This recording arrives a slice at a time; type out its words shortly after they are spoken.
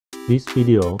This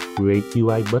video create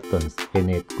UI buttons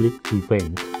and add click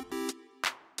event.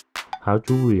 How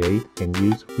to create and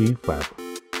use Prefab.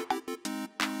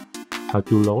 How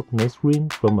to load next screen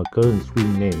from a current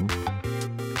screen name.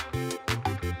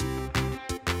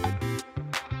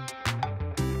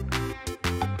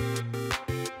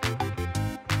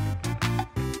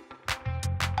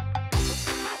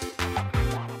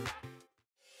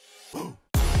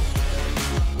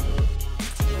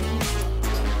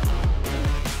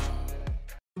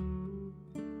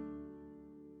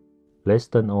 Let's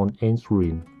turn on end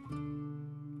screen.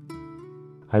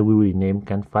 I will rename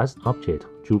Canvas object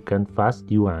to Canvas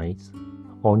UI.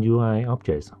 All UI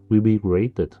objects will be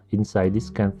created inside this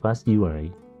Canvas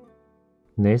UI.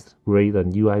 Next, create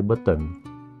an UI button.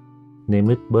 Name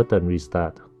it Button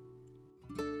Restart.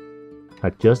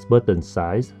 Adjust button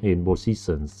size and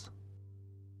positions.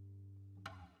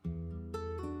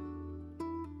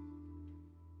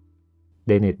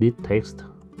 Then edit text.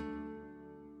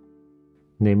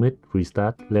 Name it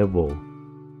Restart Level.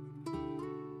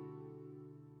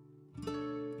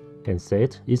 And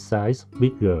set its size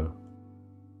bigger.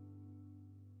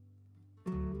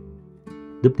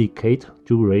 Duplicate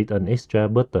to create an extra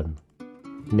button.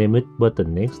 Name it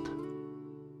Button Next.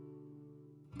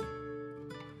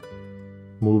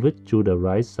 Move it to the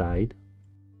right side.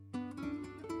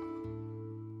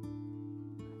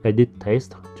 Edit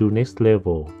text to next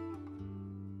level.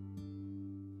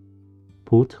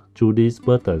 Put two these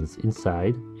buttons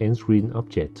inside end screen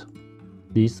object.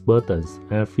 These buttons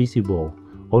are visible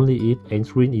only if end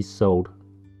screen is sold.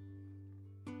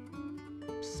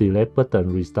 Select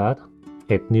button Restart.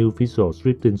 Add new visual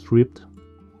scripting script.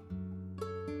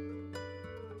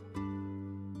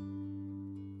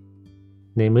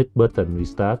 Name it Button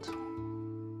Restart.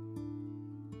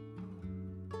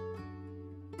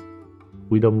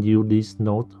 We don't use these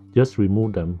nodes, just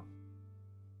remove them.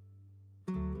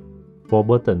 For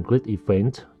button click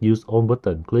event, use on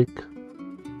button click.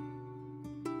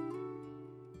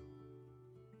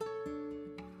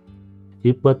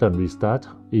 If button restart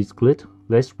is clicked,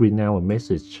 let's print out a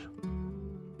message.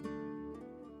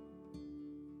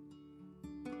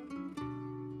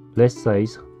 Let's say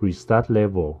Restart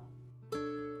Level.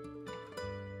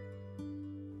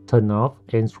 Turn off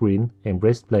end screen and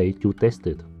press play to test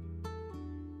it.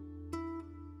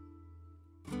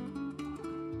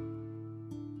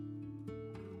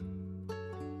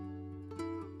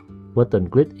 Button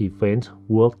click event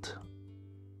worked.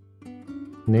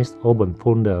 Next, open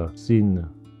folder scene.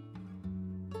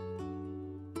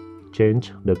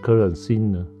 Change the current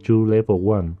scene to level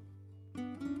 1.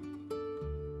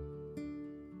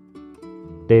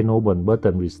 Then open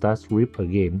button Restart script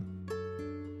again.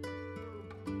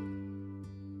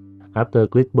 After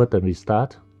click button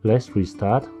Restart, let's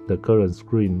restart the current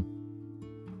screen.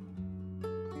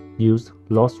 Use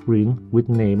load screen with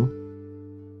name.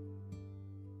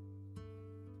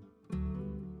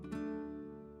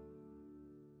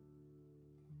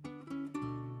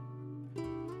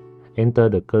 Enter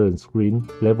the current screen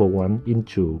level 1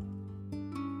 into.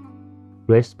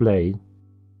 Press play.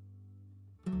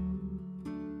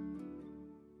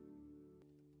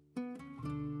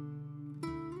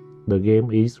 The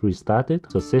game is restarted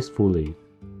successfully.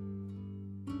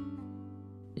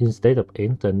 Instead of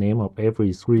enter the name of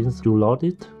every screen to load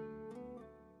it,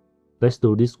 let's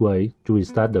do this way to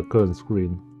restart the current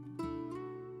screen.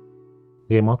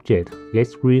 Game object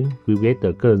getScreen will get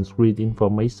the current screen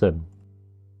information.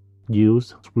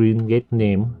 Use screen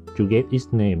getName to get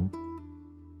its name.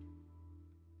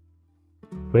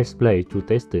 Press play to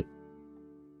test it.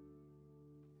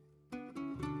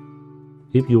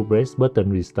 If you press button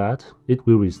Restart, it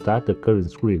will restart the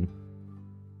current screen.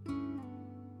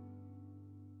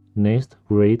 Next,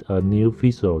 create a new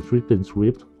visual scripting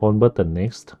script on button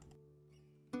Next.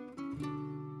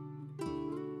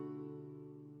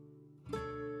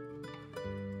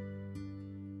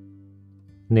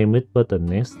 Name it Button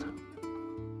Next.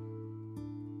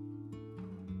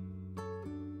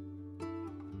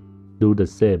 Do the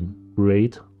same,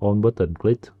 create on button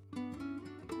click.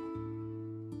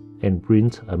 And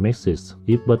print a message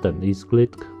if button is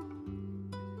clicked.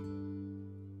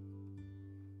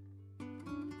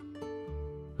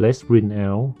 Let's print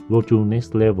out, go to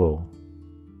next level.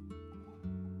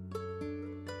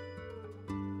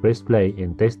 Press play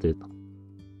and test it.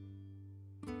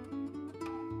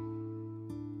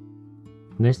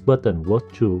 Next button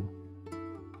works too.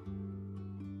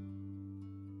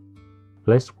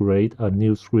 Let's create a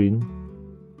new screen.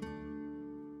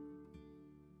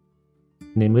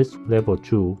 Name it Level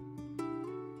 2.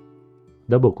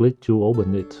 Double-click to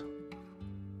open it.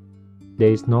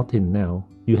 There is nothing now.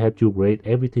 You have to create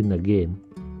everything again.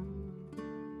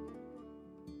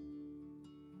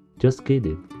 Just get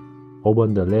it.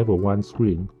 Open the level 1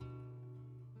 screen.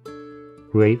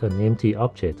 Create an empty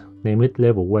object, name it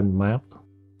level 1 map.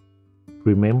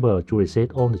 Remember to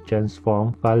reset all the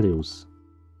transform values.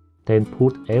 Then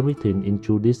put everything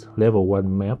into this level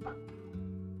 1 map.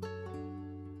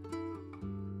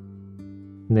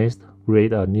 Next,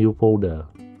 create a new folder.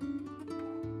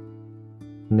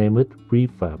 Name it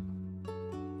Prefab.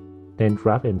 Then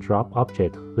drag and drop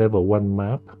object level 1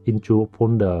 map into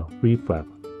folder Prefab.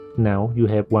 Now you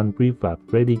have one prefab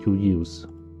ready to use.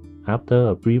 After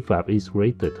a prefab is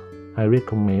created, I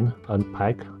recommend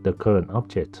unpack the current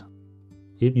object.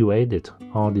 If you edit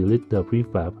or delete the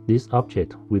prefab, this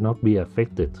object will not be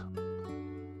affected.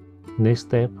 Next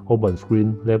step, open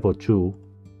screen level 2.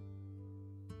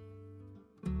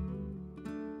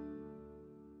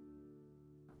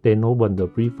 Then open the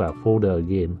prefab folder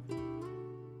again.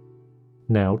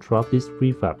 Now drop this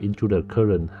prefab into the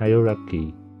current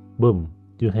hierarchy. Boom!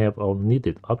 You have all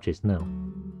needed objects now.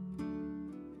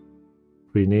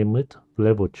 Rename it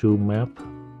level 2 map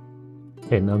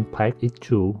and unpack it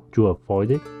too to avoid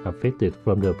it affected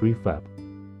from the prefab.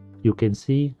 You can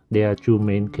see there are two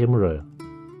main cameras.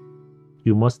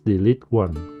 You must delete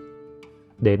one.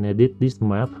 Then edit this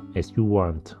map as you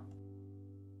want.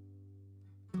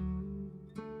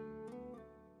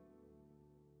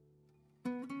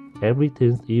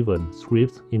 Everything's even,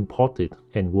 scripts imported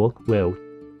and work well.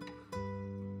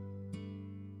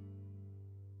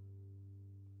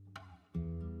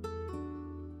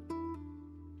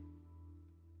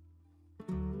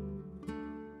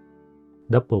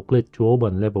 Double-click to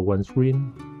open level 1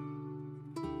 screen.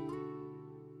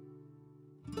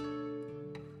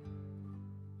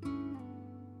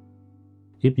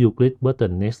 If you click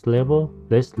button Next Level,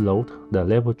 let's load the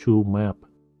level 2 map.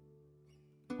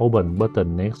 Open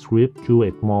button Next Script to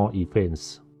add more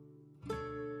events.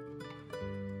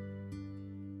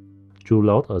 To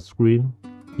load a screen,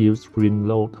 use Screen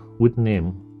Load with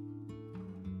name.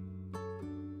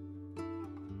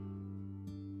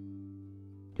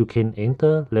 You can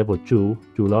enter level 2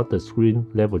 to load the screen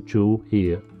level 2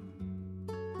 here.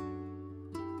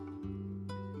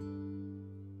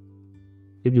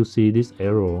 If you see this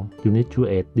arrow, you need to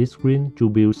add this screen to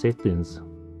Build Settings.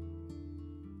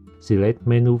 Select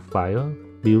Menu File,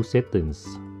 Build Settings.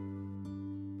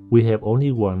 We have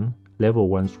only one level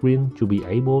 1 screen to be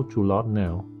able to load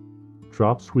now.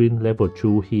 Drop screen level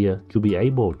 2 here to be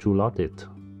able to load it.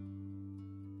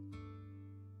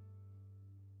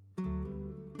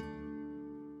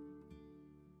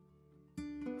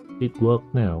 It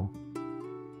worked now.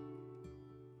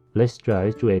 Let's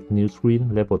try to add new screen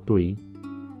level 3.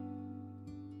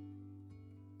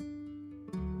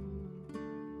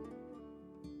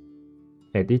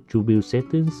 Add it to Build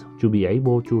Settings to be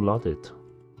able to load it.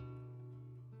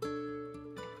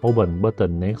 Open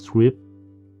button Next Script.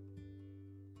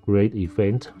 Create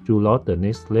event to load the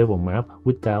next level map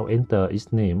without enter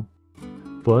its name.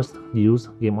 First, use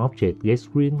GameObject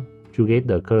getScreen to get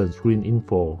the current screen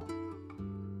info.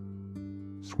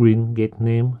 Screen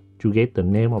getName to get the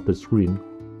name of the screen.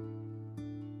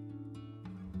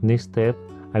 Next step,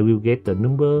 I will get the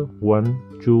number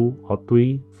 1, 2, or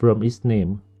 3 from its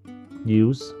name.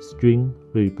 Use string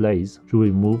replace to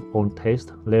remove on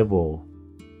text level.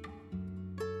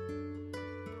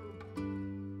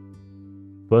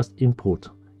 First input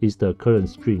is the current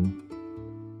string.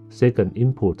 Second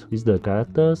input is the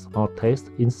characters or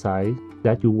text inside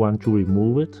that you want to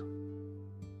remove it.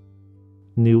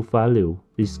 New value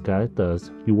is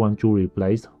characters you want to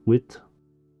replace with.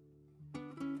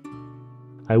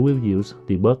 I will use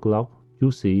debug log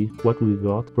to see what we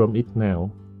got from it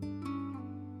now.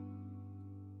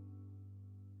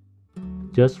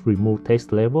 Just remove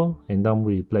text level and don't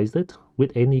replace it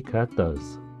with any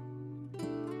characters.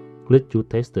 Click to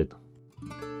test it.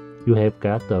 You have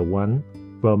character 1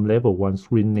 from level 1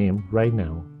 screen name right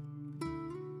now.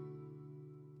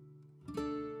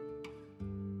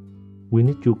 We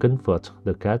need to convert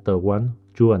the character 1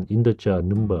 to an integer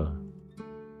number.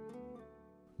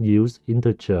 Use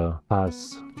integer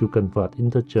pass to convert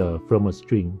integer from a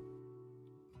string.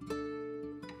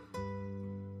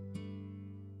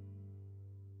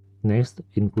 Next,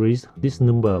 increase this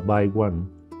number by 1.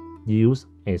 Use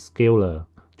a scalar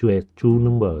to add two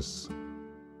numbers.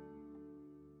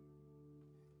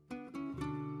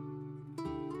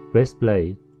 Press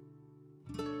play.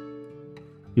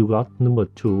 You got number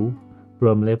 2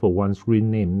 from level 1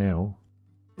 screen name now.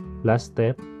 Last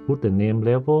step, put the name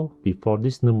level before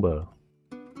this number.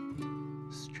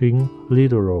 String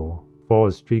literal for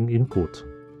a string input.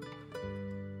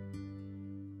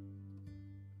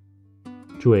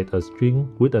 To add a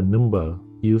string with a number,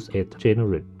 use add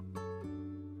generate.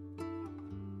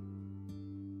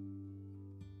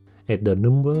 Add the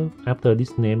number after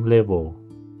this name level.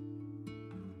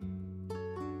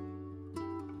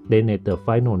 Then add the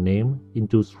final name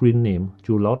into screen name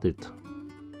to load it.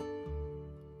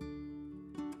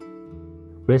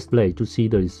 Press play to see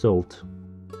the result.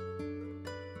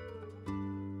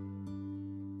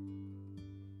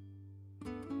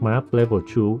 Map level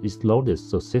 2 is loaded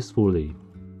successfully.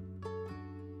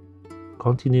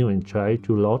 Continue and try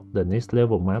to load the next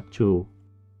level map 2.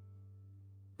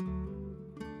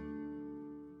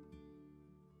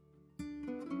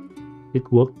 It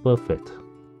worked perfect.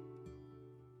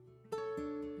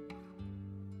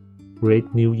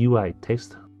 Create new UI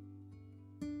text.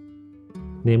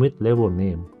 Name it level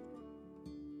name.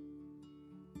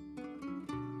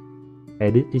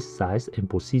 Edit its size and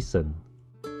position.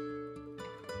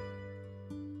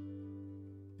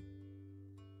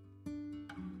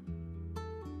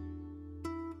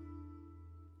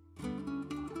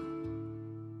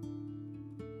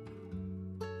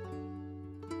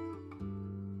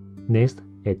 Next,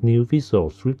 add new visual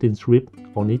scripting script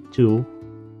on it too.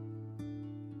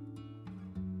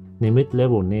 Name it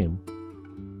level name.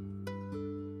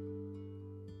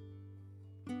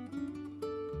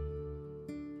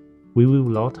 We will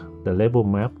load the level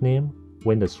map name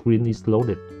when the screen is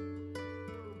loaded.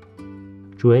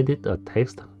 To edit a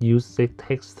text, use set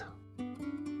text.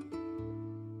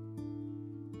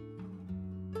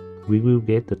 We will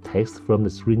get the text from the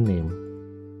screen name.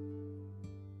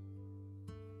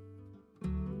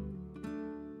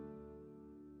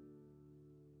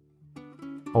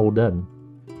 All done.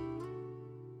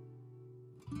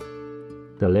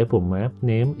 The level map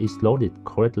name is loaded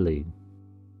correctly.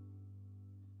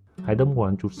 I don't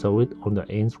want to show it on the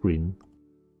end screen.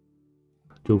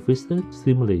 To fix it,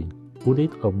 simply put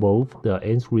it above the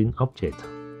end screen object.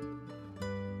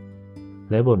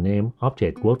 Level name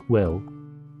object worked well.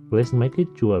 Let's make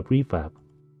it to a prefab.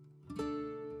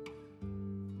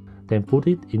 Then put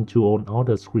it into on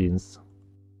other screens.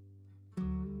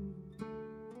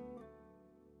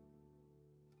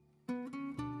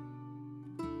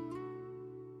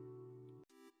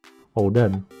 All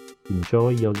done. Enjoy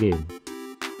your game.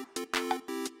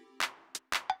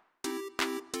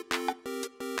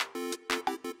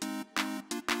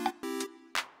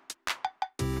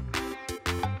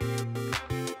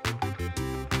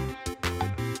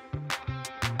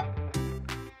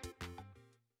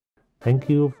 Thank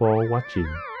you for watching.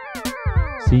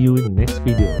 See you in the next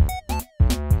video.